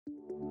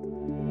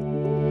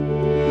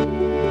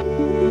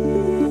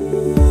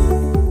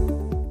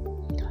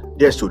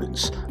Dear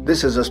students,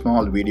 this is a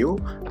small video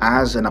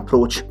as an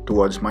approach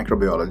towards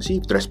microbiology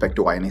with respect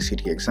to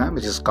INICET exam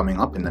which is coming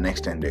up in the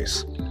next 10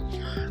 days.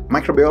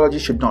 Microbiology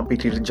should not be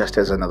treated just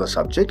as another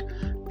subject.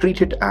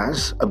 Treat it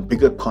as a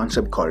bigger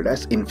concept called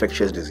as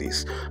infectious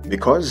disease,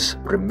 because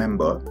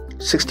remember,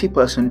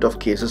 60% of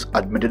cases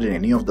admitted in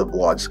any of the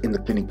wards in the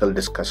clinical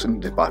discussion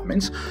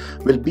departments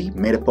will be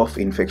made up of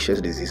infectious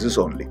diseases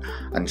only.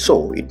 And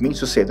so it means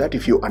to say that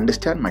if you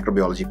understand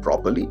microbiology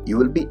properly, you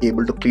will be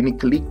able to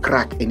clinically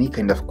crack any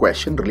kind of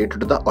question related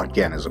to the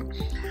organism.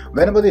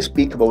 Whenever they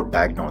speak about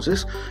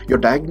diagnosis, your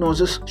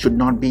diagnosis should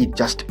not be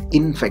just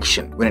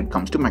infection when it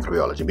comes to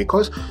microbiology,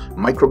 because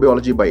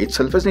microbiology by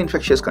itself is an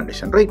infectious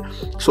condition, right?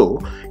 So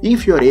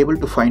if you are able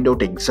to find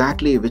out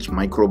exactly which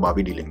microbe are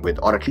we dealing with,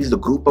 or at least the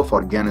group of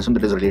organism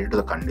that is related to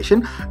the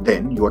condition,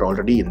 then you are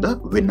already in the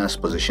winner's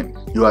position.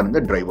 You are in the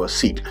driver's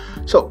seat.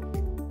 So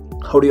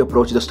how do you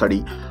approach the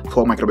study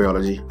for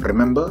microbiology?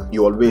 Remember,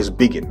 you always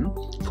begin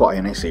for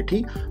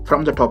INICET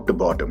from the top to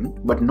bottom,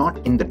 but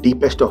not in the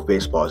deepest of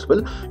ways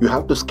possible. You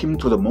have to skim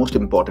through the most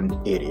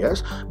important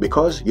areas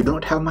because you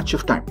don't have much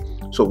of time.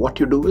 So what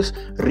you do is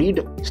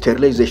read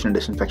sterilization and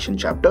disinfection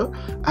chapter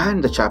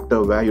and the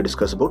chapter where you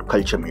discuss about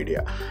culture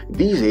media.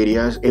 These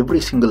areas, every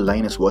single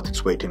line is worth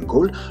its weight in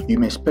gold. You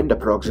may spend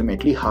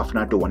approximately half an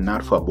hour to 1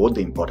 hour for both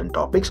the important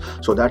topics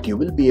so that you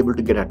will be able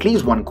to get at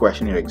least one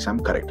question in your exam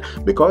correct,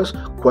 because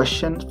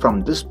questions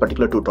from this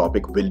particular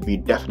topic will be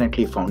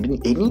definitely found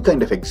in any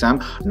kind of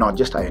exam, not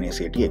just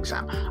INICET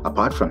exam.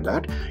 Apart from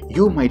that,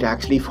 you might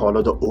actually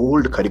follow the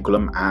old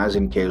curriculum as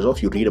in case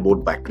of you read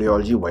about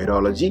bacteriology,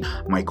 virology,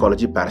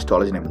 mycology,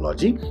 parasitology and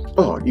immunology,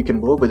 or you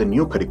can go with a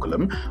new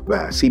curriculum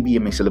where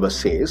CBMA syllabus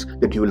says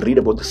that you will read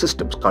about the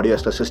systems,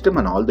 cardiovascular system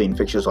and all the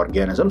infectious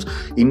organisms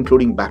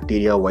including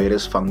bacteria,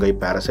 virus, fungi,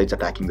 parasites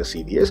attacking the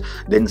CVS,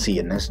 then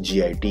CNS,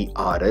 GIT,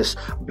 RS,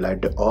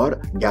 blood or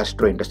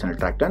gastrointestinal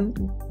tract and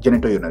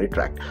genitourinary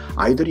tract.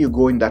 Either you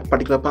go in that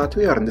particular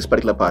pathway or in this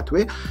particular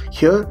pathway.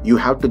 Here you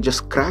have to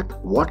just crack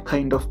what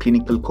kind of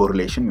clinical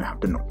correlation you have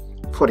to know.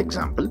 For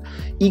example,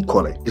 E.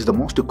 coli is the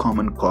most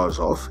common cause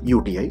of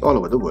UTI all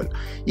over the world.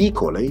 E.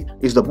 coli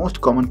is the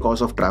most common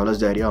cause of traveler's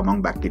diarrhea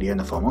among bacteria in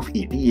the form of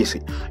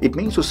ETAC. It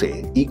means to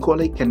say E.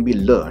 coli can be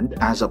learned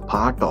as a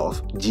part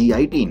of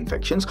GIT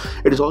infections.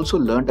 It is also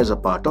learned as a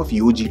part of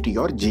UGT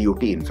or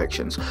GUT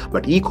infections.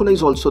 But E. coli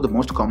is also the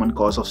most common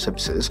cause of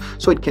sepsis,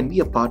 so it can be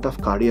a part of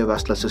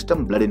cardiovascular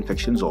system, blood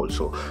infections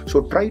also.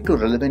 So try to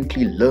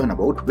relevantly learn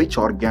about which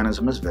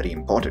organism is very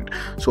important.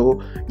 So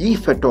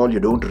if at all you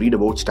don't read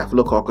about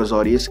Staphylococcus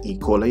aureus, E.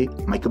 coli,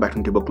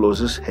 Mycobacterium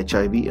tuberculosis,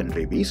 HIV and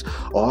rabies,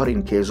 or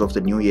in case of the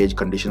new age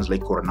conditions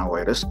like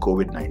coronavirus,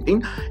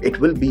 COVID-19, it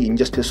will be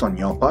injustice on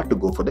your part to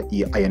go for the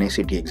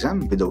INICET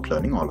exam without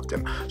learning all of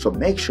them. So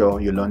make sure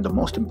you learn the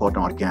most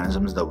important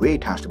organisms the way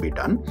it has to be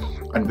done,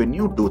 and when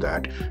you do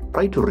that,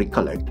 try to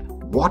recollect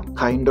what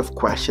kind of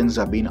questions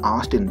have been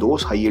asked in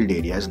those high yield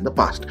areas in the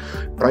past.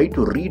 Try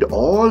to read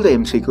all the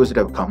MCQs that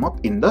have come up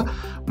in the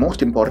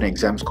most important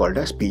exams called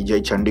as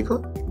PGI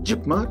Chandigarh,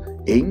 JIPMER,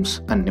 AIIMS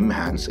and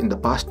NIMHANS in the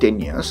past 10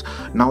 years.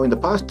 Now in the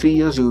past 3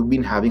 years you've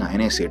been having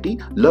INICET.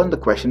 Learn the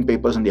question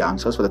papers and the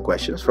answers for the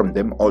questions from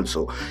them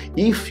also.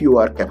 If you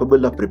are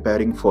capable of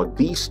preparing for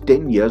these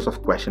 10 years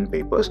of question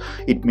papers,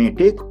 it may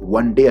take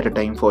 1 day at a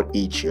time for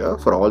each year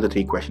for all the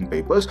 3 question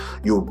papers.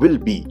 You will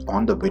be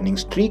on the winning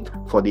streak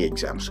for the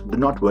exams. Do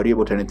not worry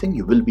about anything.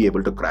 You will be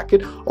able to crack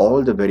it.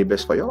 All the very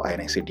best for your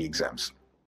INICET exams.